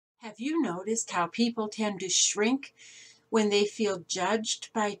Have you noticed how people tend to shrink when they feel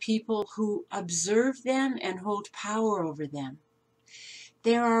judged by people who observe them and hold power over them?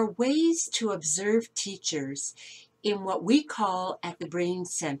 There are ways to observe teachers in what we call at the Brain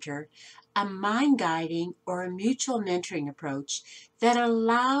Center a mind guiding or a mutual mentoring approach that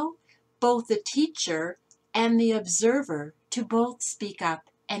allow both the teacher and the observer to both speak up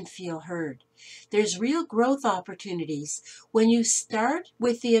and feel heard. There's real growth opportunities when you start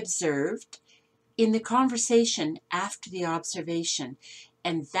with the observed in the conversation after the observation,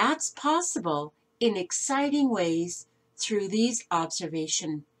 and that's possible in exciting ways through these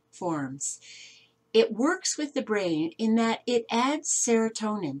observation forms. It works with the brain in that it adds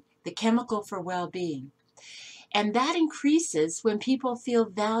serotonin, the chemical for well-being. And that increases when people feel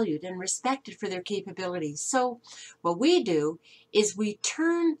valued and respected for their capabilities. So what we do is we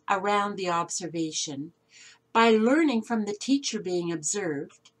turn around the observation by learning from the teacher being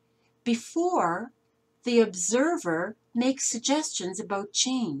observed before the observer makes suggestions about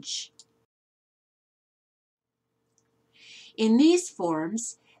change. In these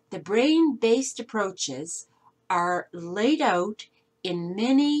forms, the brain-based approaches are laid out in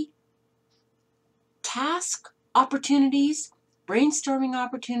many task opportunities, brainstorming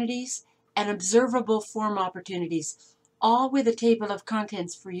opportunities, and observable form opportunities, all with a table of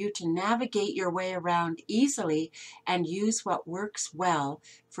contents for you to navigate your way around easily and use what works well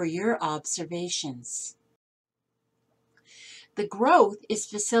for your observations. The growth is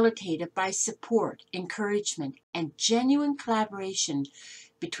facilitated by support, encouragement, and genuine collaboration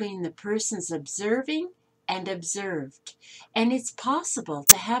between the persons observing and observed. And it's possible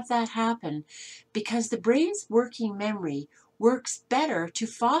to have that happen because the brain's working memory works better to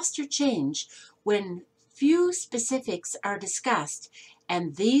foster change when few specifics are discussed,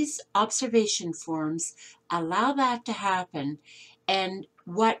 and these observation forms allow that to happen, and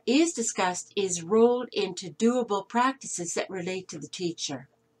what is discussed is rolled into doable practices that relate to the teacher.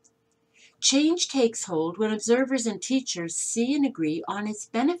 Change takes hold when observers and teachers see and agree on its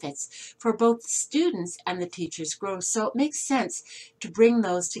benefits for both the students and the teacher's growth. So it makes sense to bring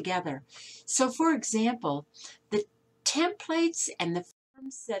those together. So for example, the templates and the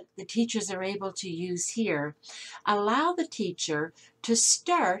forms that the teachers are able to use here allow the teacher to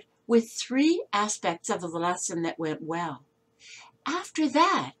start with 3 aspects of the lesson that went well. After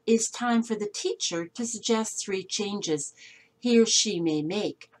that is time for the teacher to suggest 3 changes he or she may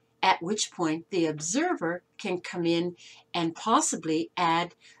make, at which point the observer can come in and possibly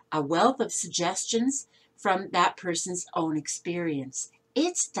add a wealth of suggestions from that person's own experience.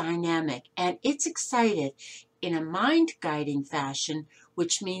 It's dynamic and it's excited in a mind-guiding fashion,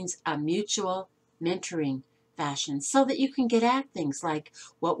 which means a mutual mentoring fashion, so that you can get at things like,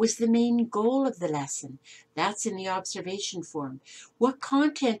 what was the main goal of the lesson? That's in the observation form. What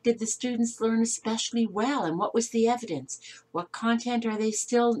content did the students learn especially well, and what was the evidence? What content are they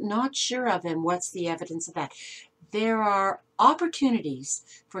still not sure of, and what's the evidence of that? There are opportunities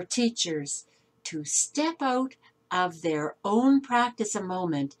for teachers to step out of their own practice a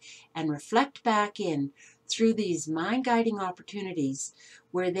moment and reflect back in through these mind-guiding opportunities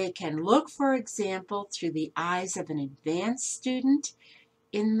where they can look, for example, through the eyes of an advanced student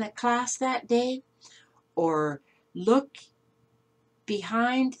in the class that day, or look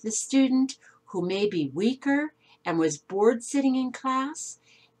behind the student who may be weaker and was bored sitting in class,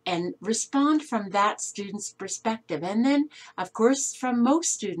 and respond from that student's perspective, and then, of course, from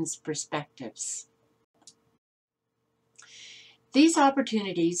most students' perspectives. These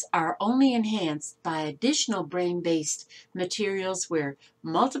opportunities are only enhanced by additional brain-based materials where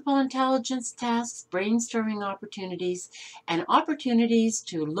multiple intelligence tasks, brainstorming opportunities, and opportunities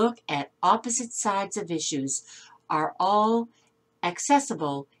to look at opposite sides of issues are all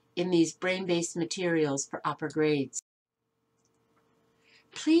accessible in these brain-based materials for upper grades.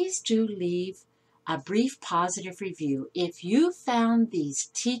 Please do leave a brief positive review if you found these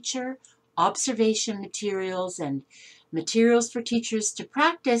teacher observation materials and materials for teachers to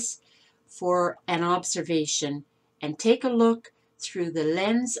practice for an observation and take a look through the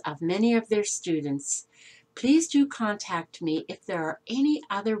lens of many of their students. Please do contact me if there are any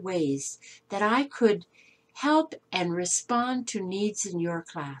other ways that I could help and respond to needs in your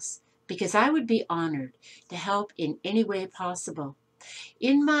class, because I would be honored to help in any way possible.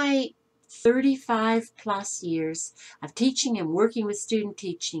 In my 35 plus years of teaching and working with student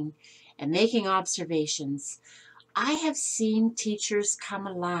teaching and making observations, I have seen teachers come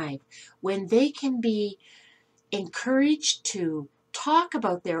alive when they can be encouraged to talk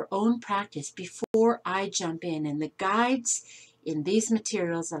about their own practice before I jump in, and the guides in these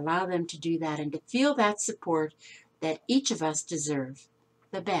materials allow them to do that and to feel that support that each of us deserve.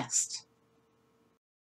 the best.